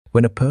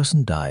When a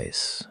person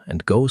dies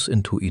and goes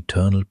into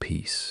eternal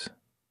peace,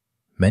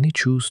 many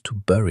choose to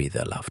bury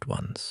their loved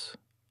ones.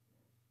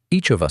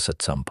 Each of us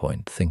at some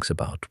point thinks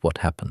about what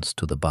happens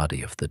to the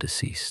body of the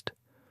deceased,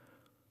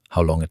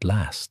 how long it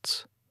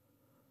lasts,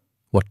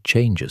 what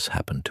changes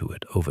happen to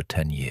it over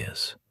 10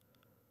 years,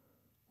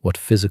 what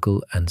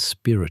physical and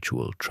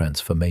spiritual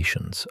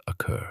transformations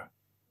occur.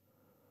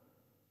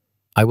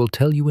 I will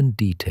tell you in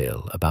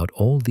detail about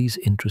all these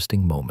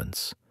interesting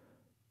moments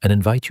and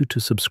invite you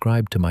to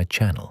subscribe to my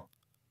channel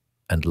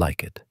and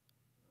like it.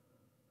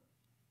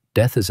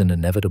 Death is an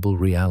inevitable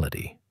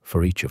reality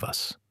for each of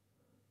us.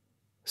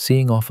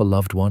 Seeing off a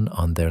loved one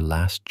on their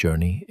last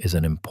journey is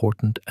an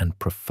important and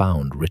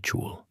profound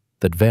ritual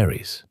that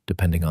varies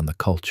depending on the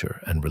culture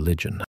and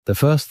religion. The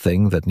first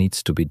thing that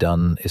needs to be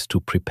done is to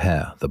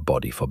prepare the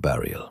body for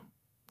burial.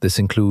 This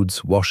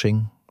includes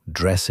washing,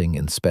 dressing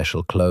in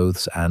special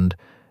clothes, and,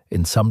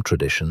 in some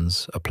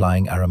traditions,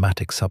 applying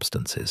aromatic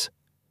substances.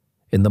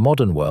 In the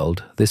modern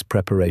world, this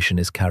preparation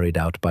is carried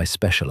out by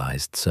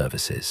specialized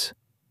services.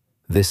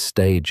 This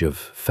stage of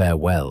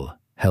farewell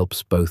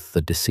helps both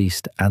the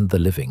deceased and the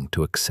living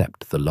to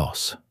accept the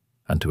loss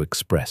and to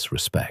express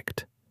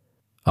respect.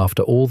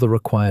 After all the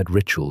required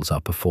rituals are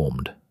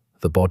performed,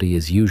 the body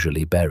is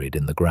usually buried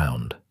in the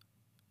ground.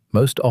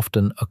 Most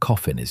often, a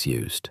coffin is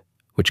used,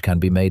 which can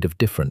be made of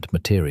different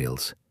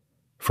materials,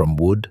 from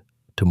wood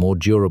to more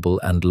durable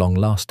and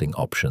long-lasting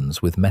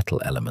options with metal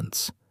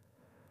elements.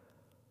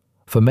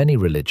 For many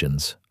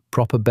religions,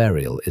 proper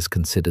burial is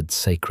considered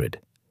sacred.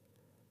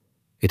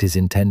 It is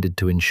intended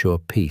to ensure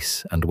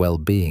peace and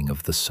well-being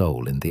of the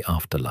soul in the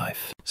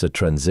afterlife. The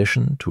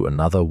transition to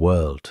another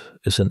world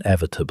is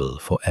inevitable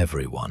for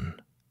everyone.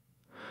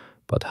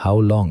 But how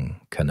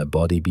long can a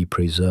body be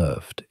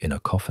preserved in a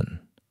coffin?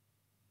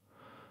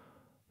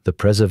 The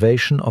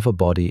preservation of a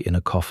body in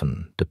a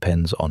coffin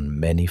depends on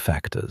many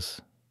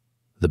factors: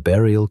 the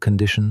burial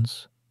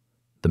conditions,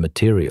 the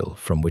material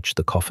from which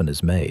the coffin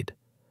is made,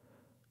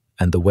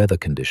 and the weather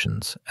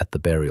conditions at the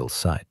burial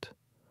site.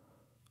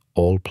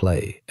 All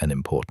play an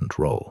important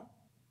role.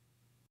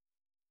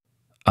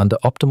 Under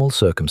optimal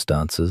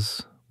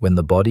circumstances, when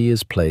the body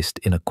is placed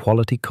in a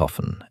quality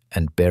coffin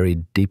and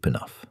buried deep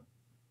enough,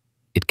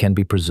 it can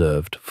be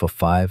preserved for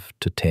 5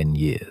 to 10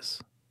 years.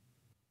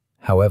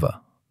 However,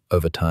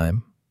 over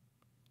time,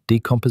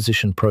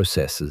 decomposition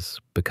processes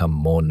become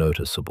more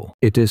noticeable.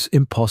 It is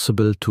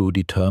impossible to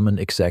determine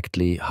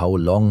exactly how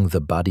long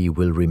the body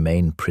will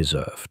remain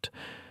preserved,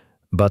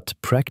 but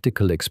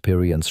practical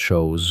experience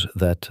shows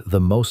that the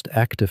most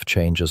active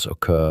changes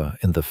occur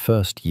in the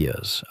first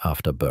years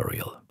after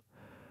burial.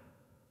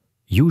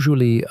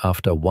 Usually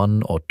after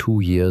 1 or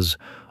 2 years,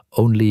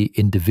 only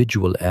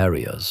individual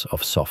areas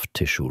of soft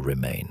tissue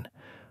remain,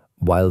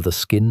 while the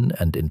skin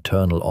and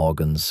internal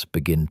organs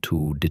begin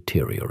to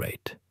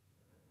deteriorate.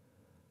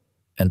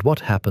 And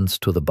what happens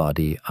to the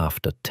body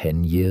after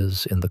 10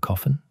 years in the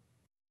coffin?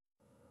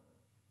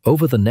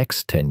 Over the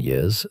next 10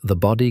 years, the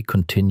body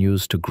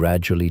continues to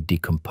gradually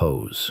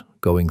decompose,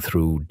 going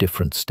through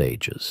different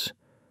stages.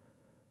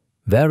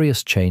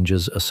 Various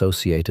changes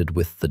associated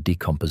with the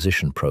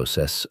decomposition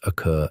process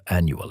occur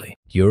annually.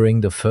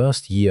 During the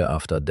first year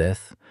after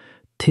death,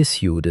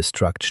 tissue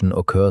destruction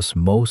occurs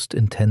most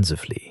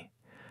intensively.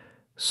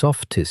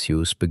 Soft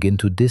tissues begin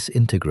to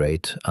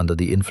disintegrate under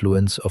the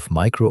influence of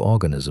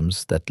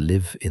microorganisms that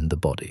live in the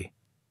body.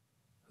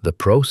 The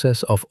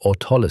process of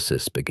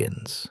autolysis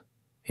begins,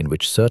 in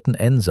which certain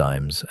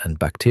enzymes and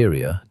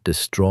bacteria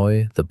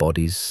destroy the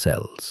body's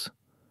cells.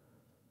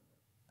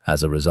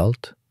 As a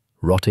result,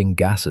 rotting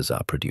gases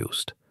are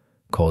produced,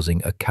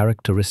 causing a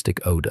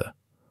characteristic odor.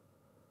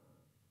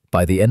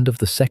 By the end of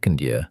the second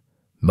year,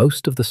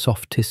 most of the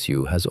soft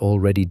tissue has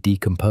already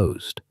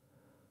decomposed.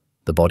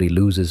 The body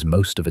loses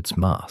most of its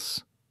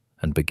mass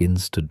and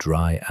begins to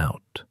dry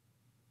out.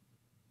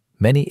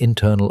 Many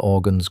internal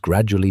organs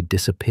gradually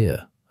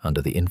disappear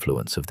under the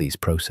influence of these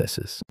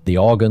processes. The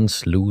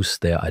organs lose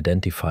their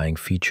identifying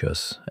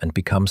features and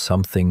become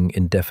something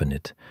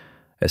indefinite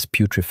as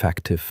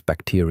putrefactive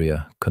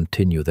bacteria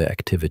continue their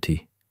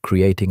activity,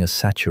 creating a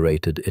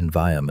saturated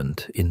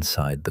environment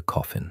inside the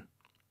coffin.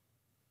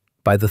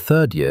 By the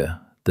third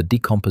year, the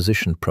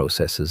decomposition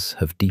processes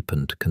have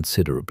deepened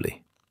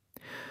considerably.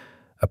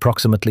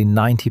 Approximately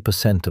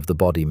 90% of the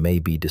body may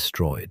be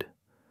destroyed.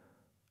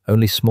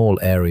 Only small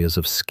areas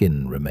of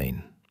skin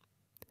remain.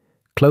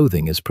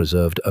 Clothing is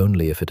preserved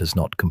only if it has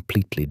not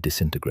completely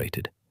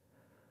disintegrated.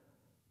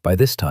 By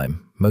this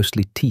time,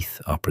 mostly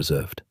teeth are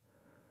preserved,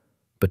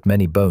 but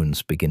many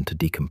bones begin to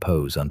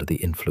decompose under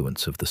the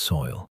influence of the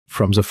soil.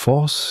 From the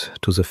 4th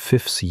to the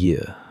 5th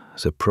year,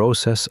 the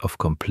process of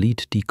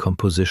complete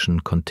decomposition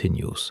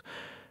continues,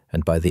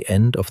 and by the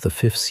end of the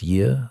 5th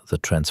year, the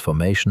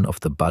transformation of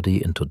the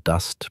body into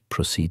dust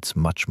proceeds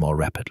much more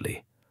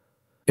rapidly.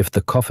 If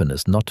the coffin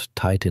is not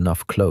tight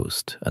enough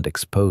closed and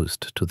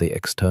exposed to the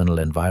external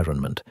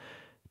environment,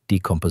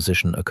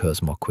 decomposition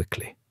occurs more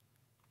quickly.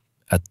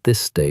 At this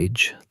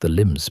stage, the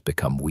limbs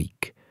become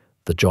weak,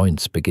 the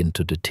joints begin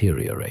to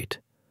deteriorate.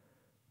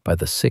 By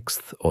the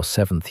 6th or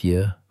 7th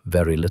year,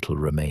 very little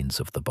remains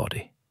of the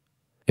body.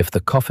 If the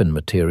coffin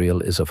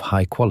material is of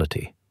high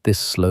quality, this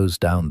slows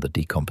down the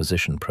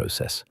decomposition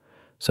process,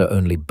 so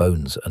only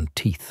bones and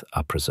teeth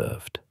are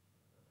preserved.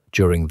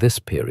 During this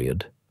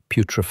period,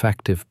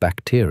 putrefactive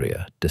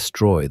bacteria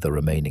destroy the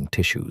remaining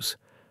tissues,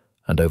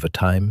 and over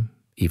time,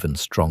 even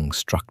strong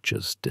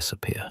structures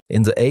disappear.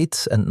 In the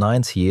 8th and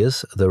 9th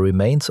years, the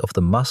remains of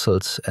the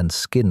muscles and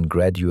skin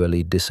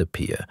gradually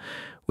disappear,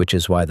 which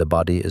is why the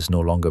body is no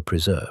longer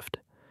preserved.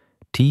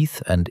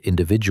 Teeth and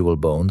individual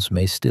bones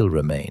may still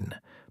remain,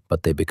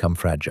 but they become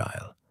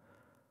fragile.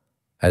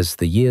 As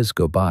the years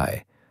go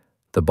by,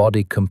 the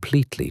body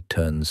completely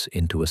turns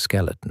into a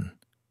skeleton,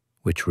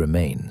 which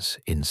remains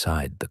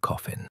inside the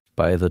coffin.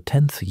 By the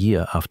 10th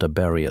year after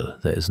burial,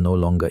 there is no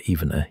longer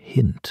even a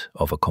hint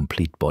of a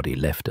complete body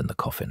left in the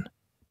coffin.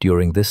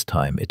 During this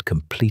time, it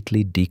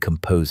completely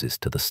decomposes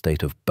to the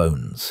state of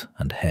bones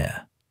and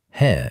hair.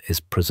 Hair is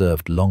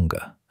preserved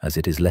longer, as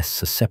it is less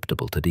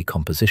susceptible to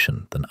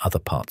decomposition than other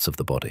parts of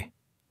the body.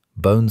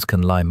 Bones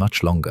can lie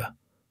much longer,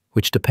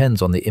 which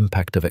depends on the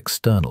impact of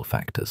external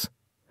factors.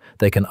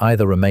 They can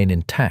either remain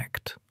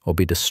intact or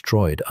be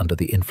destroyed under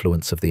the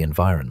influence of the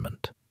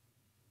environment.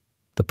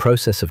 The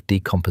process of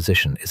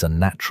decomposition is a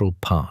natural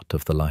part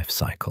of the life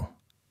cycle.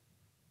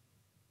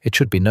 It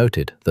should be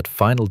noted that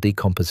final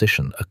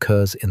decomposition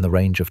occurs in the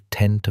range of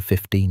 10 to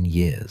 15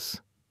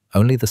 years.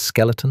 Only the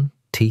skeleton,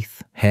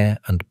 teeth, hair,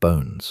 and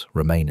bones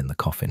remain in the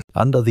coffin.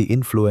 Under the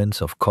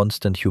influence of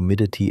constant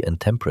humidity and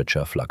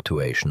temperature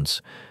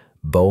fluctuations,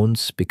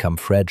 bones become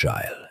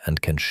fragile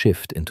and can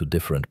shift into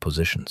different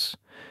positions.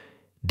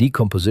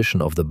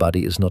 Decomposition of the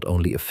body is not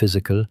only a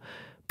physical,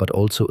 but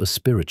also a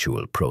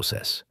spiritual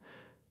process,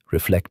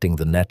 reflecting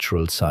the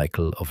natural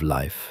cycle of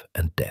life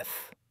and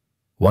death.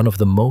 One of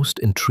the most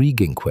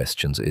intriguing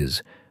questions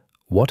is,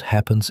 what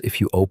happens if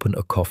you open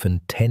a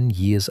coffin 10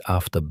 years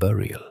after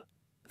burial?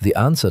 The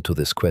answer to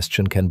this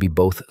question can be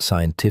both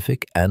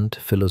scientific and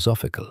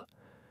philosophical,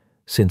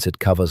 since it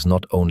covers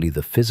not only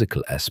the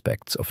physical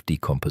aspects of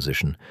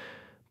decomposition,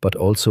 but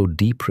also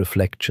deep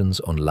reflections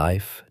on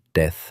life,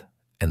 death,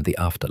 and the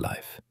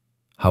afterlife.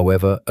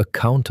 However, a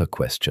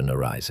counter-question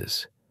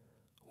arises.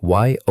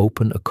 Why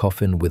open a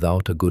coffin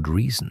without a good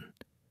reason?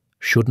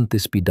 Shouldn't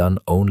this be done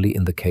only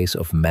in the case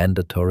of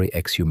mandatory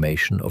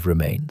exhumation of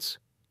remains?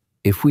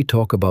 If we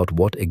talk about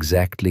what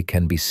exactly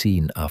can be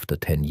seen after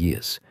 10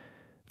 years,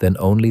 then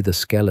only the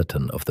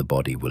skeleton of the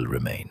body will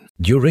remain.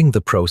 During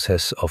the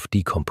process of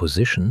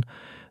decomposition,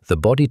 the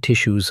body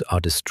tissues are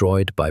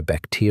destroyed by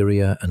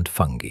bacteria and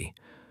fungi,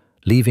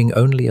 leaving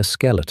only a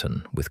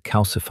skeleton with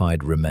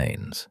calcified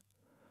remains.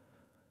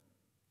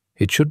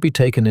 It should be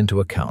taken into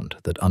account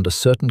that under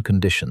certain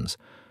conditions,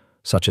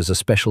 such as a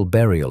special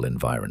burial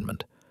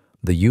environment,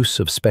 the use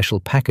of special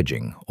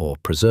packaging or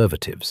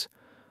preservatives,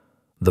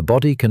 the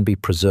body can be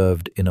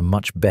preserved in a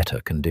much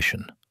better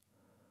condition.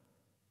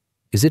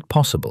 Is it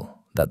possible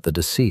that the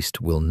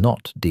deceased will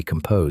not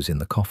decompose in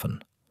the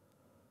coffin?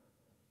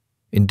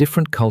 In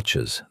different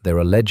cultures, there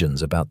are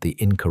legends about the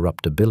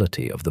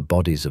incorruptibility of the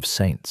bodies of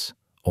saints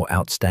or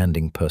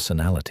outstanding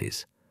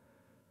personalities.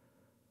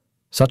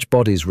 Such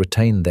bodies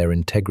retain their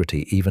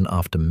integrity even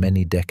after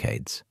many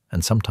decades,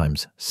 and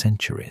sometimes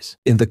centuries.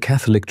 In the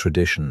Catholic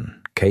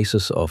tradition,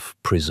 cases of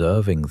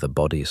preserving the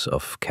bodies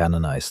of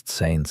canonized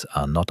saints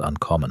are not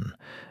uncommon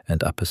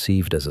and are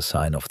perceived as a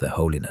sign of their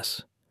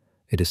holiness.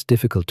 It is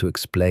difficult to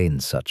explain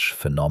such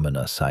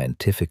phenomena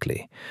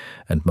scientifically,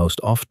 and most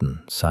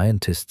often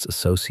scientists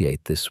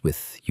associate this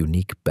with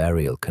unique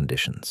burial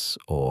conditions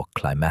or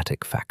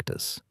climatic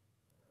factors.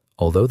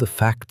 Although the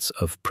facts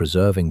of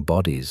preserving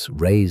bodies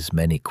raise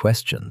many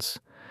questions,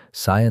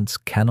 science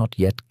cannot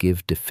yet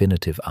give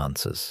definitive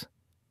answers.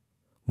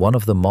 One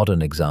of the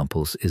modern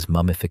examples is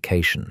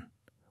mummification,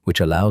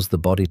 which allows the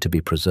body to be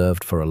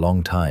preserved for a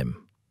long time.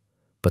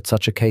 But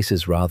such a case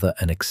is rather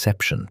an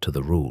exception to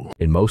the rule.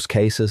 In most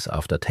cases,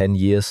 after 10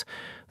 years,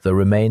 the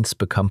remains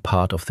become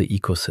part of the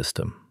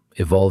ecosystem,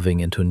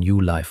 evolving into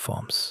new life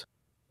forms.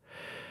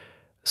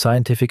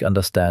 Scientific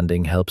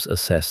understanding helps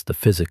assess the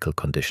physical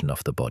condition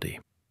of the body,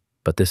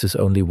 but this is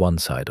only one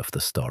side of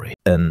the story.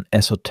 An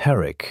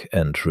esoteric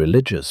and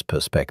religious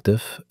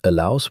perspective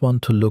allows one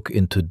to look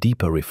into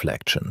deeper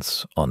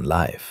reflections on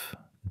life,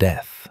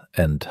 death,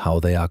 and how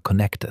they are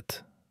connected.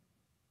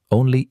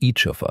 Only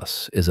each of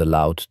us is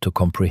allowed to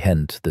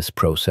comprehend this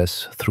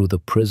process through the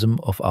prism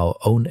of our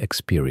own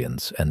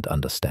experience and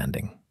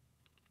understanding.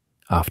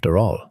 After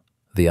all,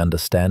 the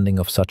understanding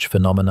of such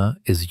phenomena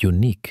is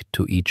unique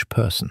to each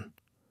person,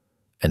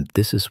 and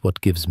this is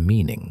what gives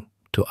meaning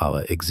to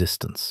our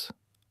existence.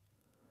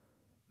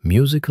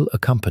 Musical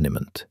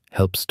accompaniment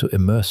helps to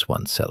immerse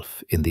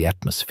oneself in the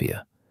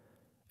atmosphere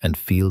and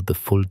feel the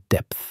full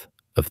depth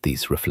of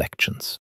these reflections.